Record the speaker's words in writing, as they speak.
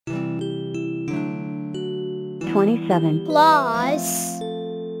27 plus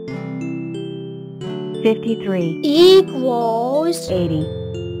 53 equals 80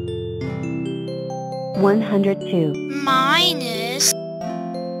 102 minus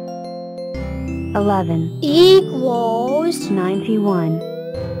 11 equals 91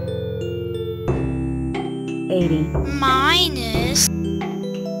 80 minus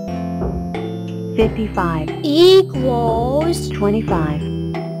 55 equals 25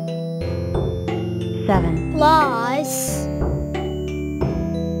 7 plus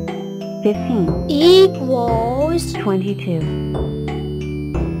 15 equals 22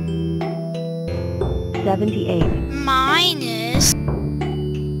 78 minus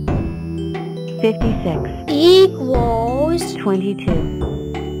 56 equals 22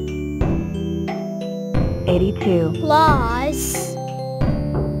 82 plus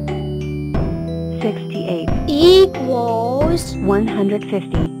 68 equals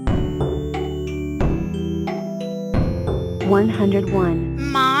 150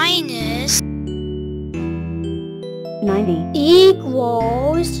 101 minus 90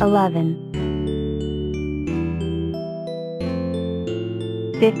 equals 11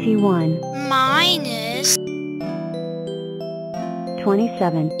 51 minus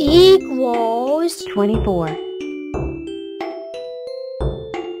 27 equals 24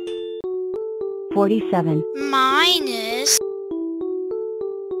 47 minus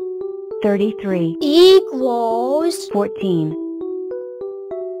 33 equals 14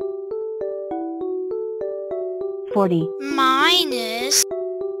 40 minus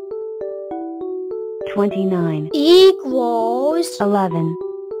 29 equals 11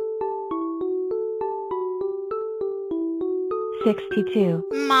 62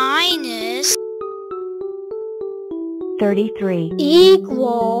 minus 33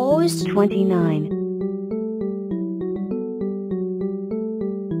 equals 29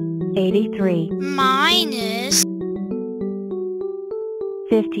 83 minus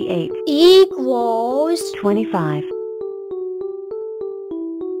 58 equals 25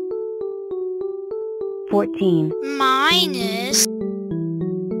 14 minus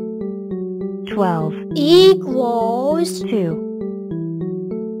 12 equals 2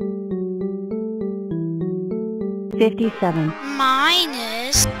 57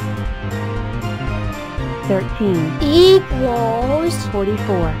 minus 13 equals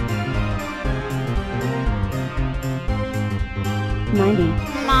 44 90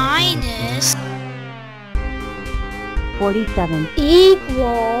 minus 47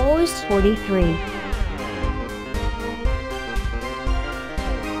 equals 43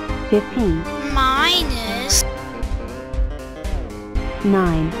 15 minus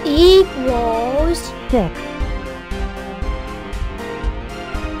 9 equals 6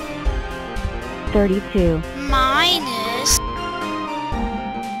 32 minus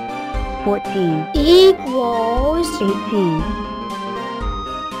 14 equals 18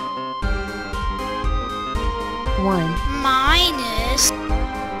 1 minus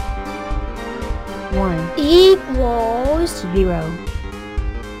 1 equals 0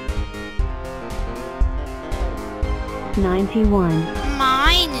 91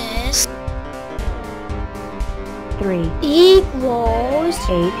 minus 3 equals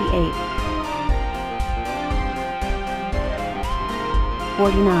 88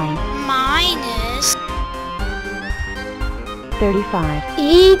 49 minus 35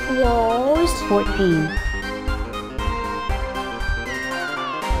 equals 14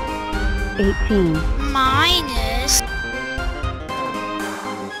 18 minus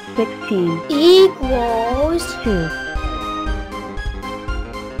 16 equals 2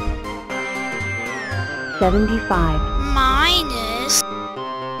 75 minus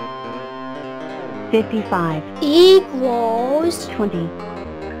 55 equals 20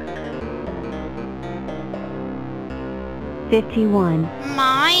 51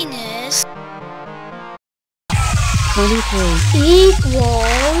 minus 23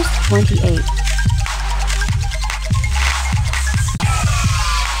 equals 28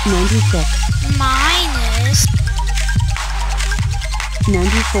 96 minus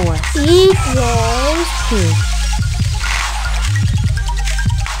 94 equals 2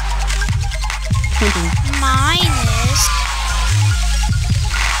 20 minus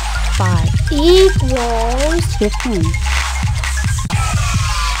 5 equals 15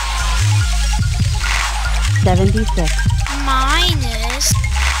 76 minus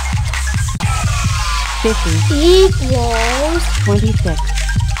 50 equals 26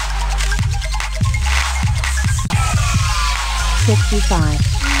 65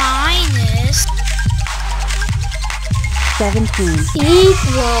 minus 17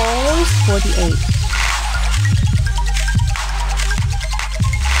 equals 48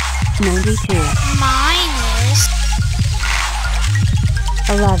 92 minus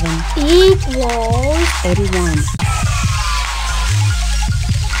 11 equals 81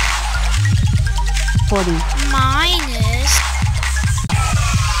 40 minus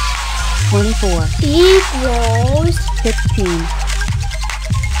 24 equals 16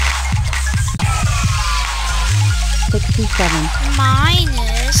 67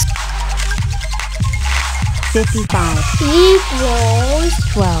 minus 55 equals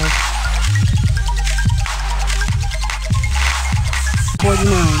 12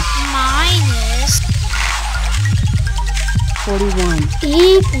 49 minus 41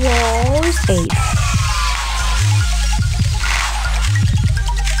 equals 8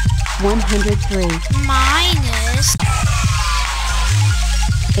 103 minus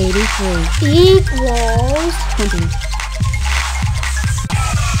 83 equals 20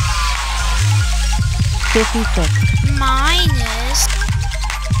 56 minus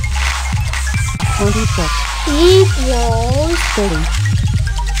 26 equals 30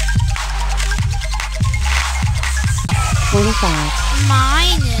 25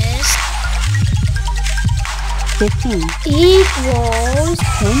 minus 15 equals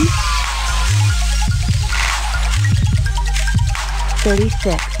 10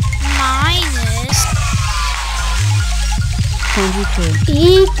 36 minus 22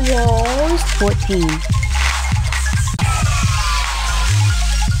 equals 14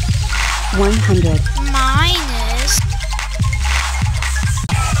 100 minus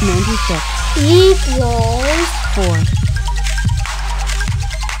 96 equals 4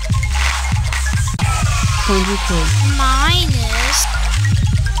 22 minus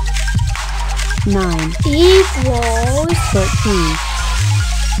 9 equals 13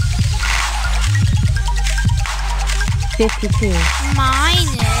 52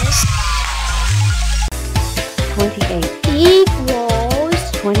 minus 28 equals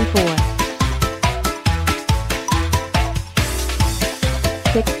 24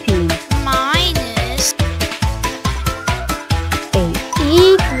 16 minus 8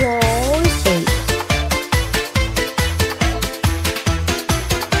 equals 8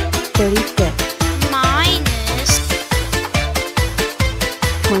 36 minus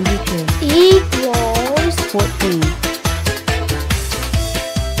 22 equals 14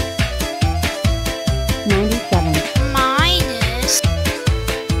 97 minus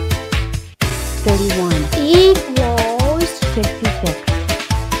 31 equals 66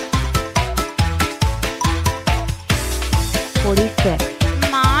 46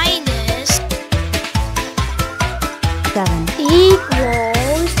 minus 7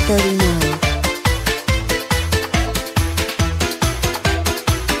 equals 39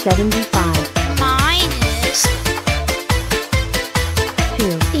 75 minus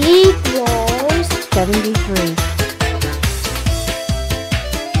 2 equals 73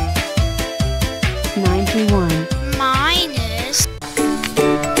 91 minus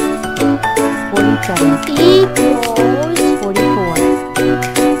 47 equals 44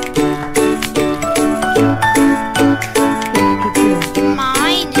 62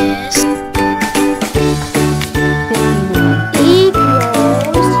 minus 59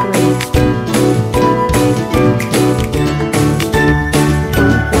 equals 3 27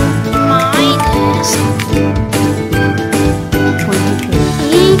 minus 22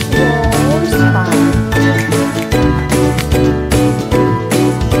 equals 5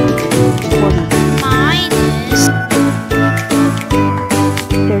 40 minus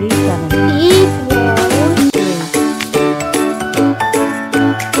 37 equals 3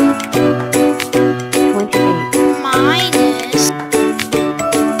 28 minus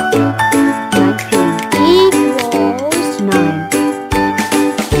 19 equals 9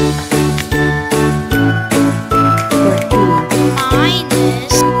 13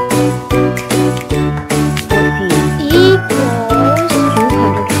 minus 14 equals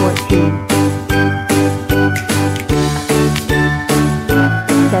 214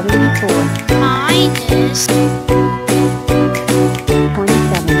 74 minus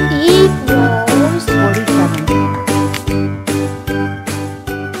 27 equals 47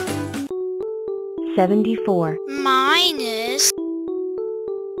 74 minus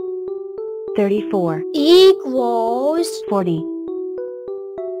 34 equals 40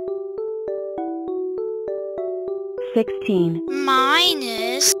 16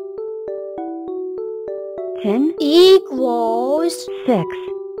 minus 10 equals 6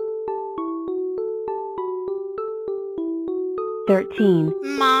 13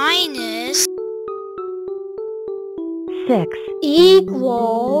 minus 6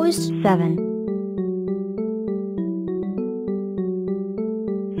 equals 7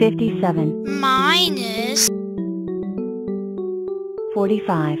 57 minus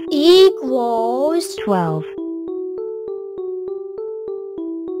 45 equals 12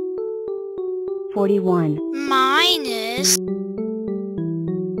 41 minus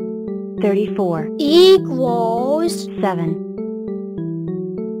 34 equals 7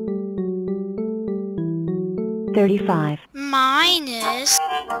 35 minus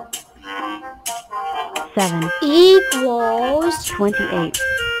 7 equals 28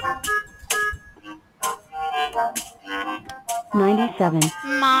 97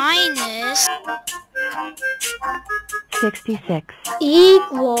 minus 66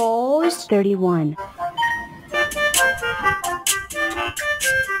 equals 31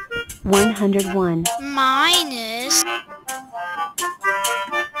 101 minus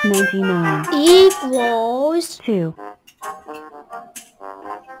 99 equals 2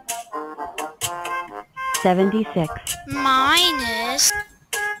 76 minus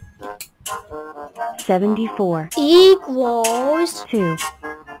 74 equals 2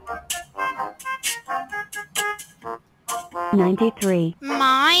 93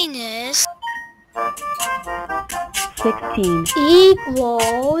 minus 16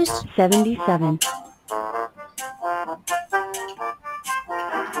 equals 77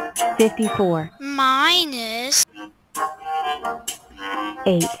 54 minus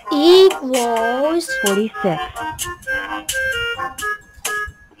 8 equals 46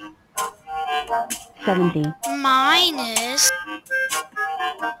 70 minus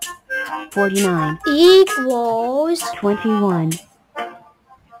 49 equals 21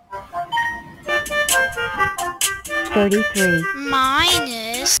 33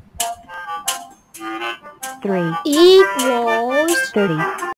 minus 3 equals 30